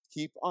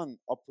 Keep on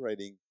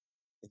operating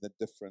in a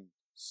different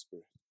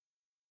spirit.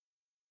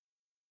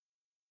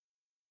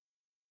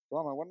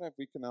 Ram, I wonder if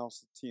we can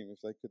ask the team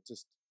if they could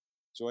just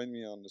join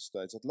me on the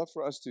stage. I'd love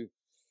for us to,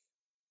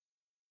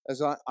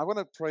 as I want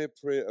to pray a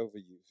prayer over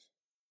you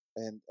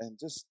and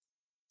just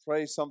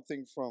pray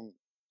something from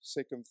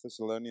 2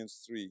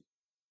 Thessalonians 3,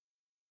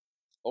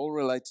 all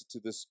related to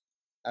this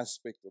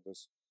aspect of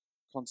this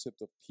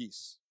concept of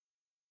peace.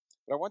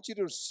 But I want you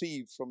to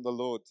receive from the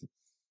Lord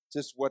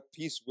just what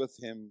peace with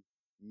Him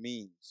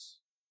means.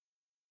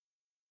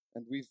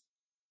 And we've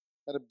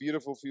had a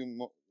beautiful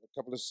a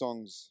couple of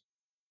songs.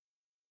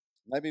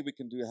 Maybe we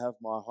can do Have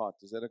My Heart.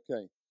 Is that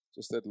okay?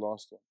 Just that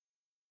last one.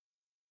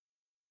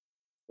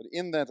 But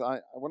in that,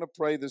 I want to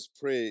pray this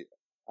prayer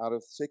out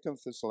of 2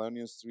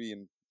 Thessalonians 3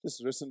 and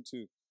just listen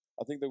to,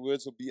 I think the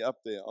words will be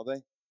up there, are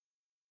they?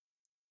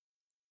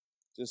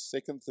 Just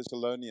 2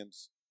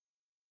 Thessalonians.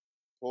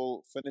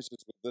 Paul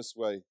finishes with this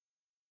way.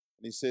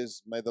 And he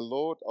says, may the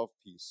Lord of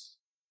peace,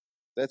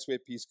 that's where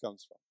peace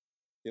comes from,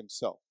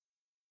 Himself,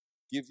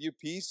 give you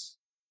peace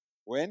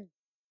when?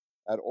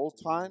 At all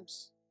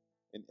times,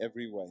 in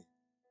every way.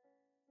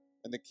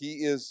 And the key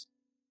is,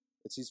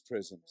 it's His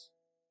presence.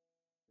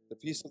 The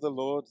peace of the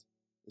Lord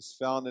is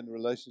found in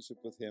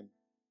relationship with Him.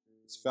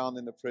 It's found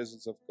in the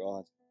presence of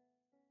God,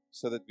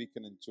 so that we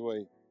can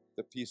enjoy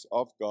the peace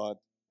of God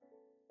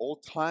all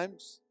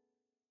times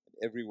and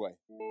every way.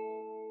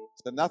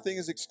 So nothing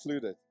is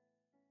excluded.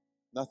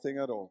 Nothing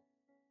at all.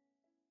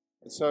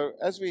 And so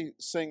as we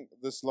sing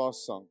this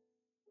last song,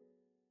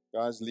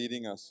 guys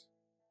leading us,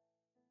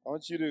 I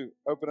want you to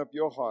open up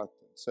your heart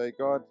and say,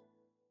 God,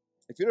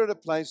 if you're at a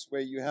place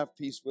where you have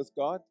peace with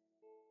God,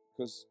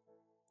 because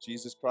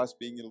Jesus Christ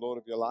being your Lord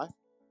of your life,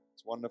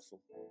 it's wonderful.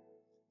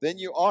 Then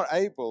you are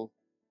able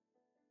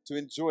to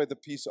enjoy the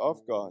peace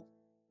of God.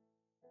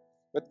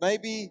 But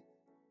maybe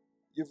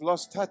you've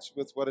lost touch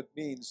with what it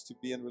means to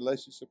be in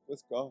relationship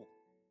with God.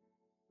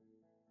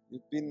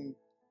 You've been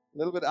a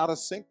little bit out of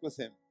sync with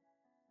Him,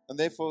 and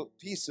therefore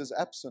peace is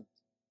absent.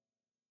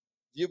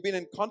 You've been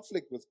in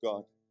conflict with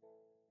God.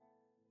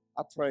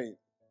 I pray,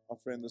 my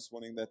friend, this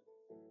morning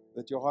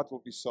that your heart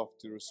will be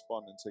soft to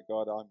respond and say,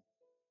 God,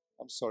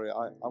 I'm sorry,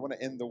 I want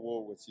to end the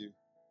war with you.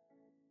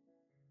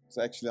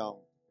 So actually,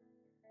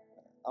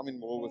 I'm in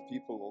war with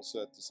people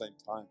also at the same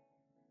time.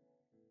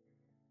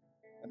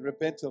 And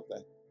repent of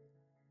that.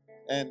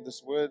 And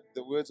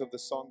the words of the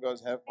song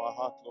goes, have my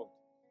heart, Lord.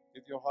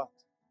 Give your heart.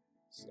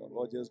 So,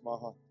 Lord, here's my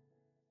heart.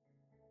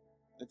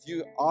 If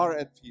you are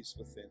at peace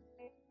with Him,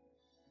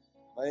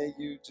 may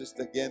you just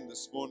again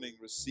this morning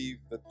receive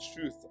the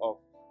truth of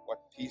what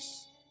the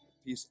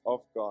peace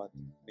of God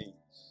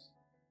means.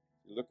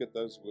 You look at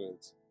those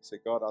words, say,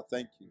 God, I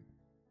thank you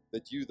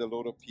that you, the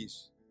Lord of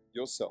peace,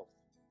 yourself,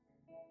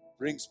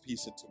 brings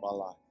peace into my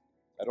life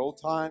at all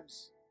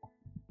times,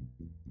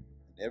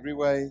 in every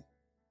way,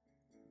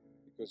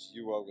 because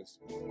you are with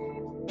me.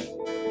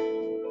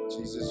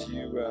 Jesus,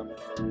 you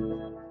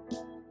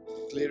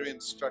clearly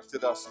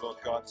instructed us, Lord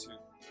God,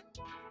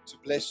 to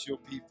bless your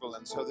people.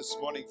 And so this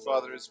morning,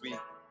 Father, as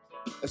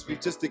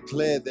we've just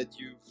declared that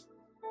you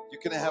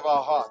can have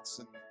our hearts,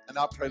 and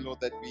I pray, Lord,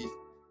 that we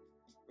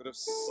would have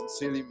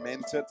sincerely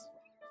meant it,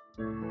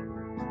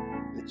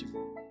 that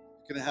you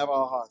can have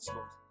our hearts,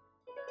 Lord.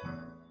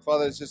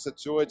 Father, it's just a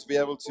joy to be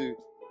able to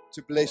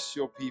bless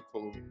your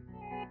people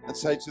and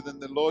say to them,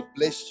 the Lord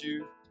bless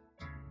you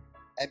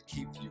and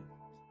keep you.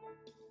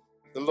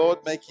 The Lord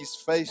make His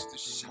face to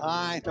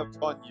shine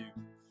upon you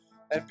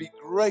and be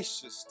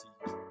gracious to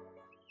you.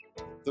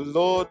 The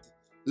Lord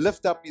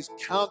lift up His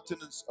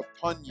countenance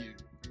upon you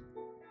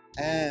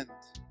and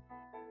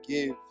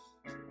give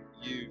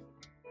you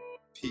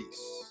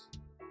peace.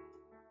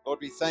 Lord,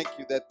 we thank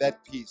you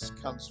that peace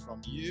comes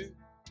from you,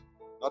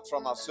 not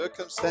from our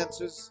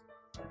circumstances,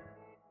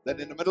 that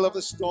in the middle of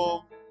a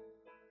storm,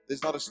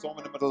 there's not a storm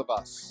in the middle of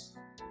us.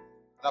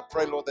 And I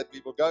pray, Lord, that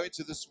we will go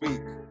into this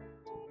week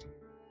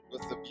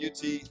with the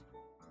beauty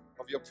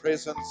of your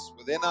presence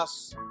within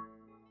us,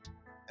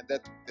 and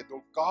that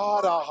will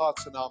guard our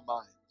hearts and our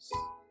minds,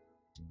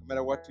 no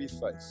matter what we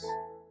face,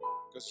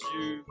 because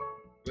you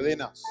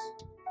within us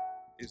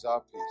is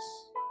our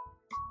peace.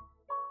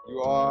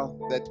 You are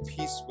that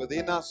peace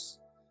within us,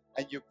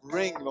 and you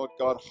bring, Lord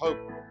God, hope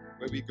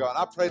where we go. And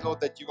I pray, Lord,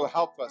 that you will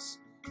help us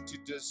to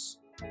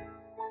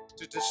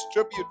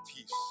distribute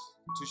peace,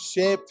 to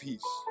share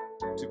peace,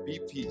 to be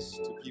peace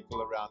to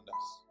people around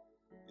us.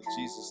 In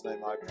Jesus'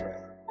 name I pray.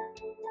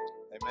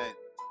 Amen.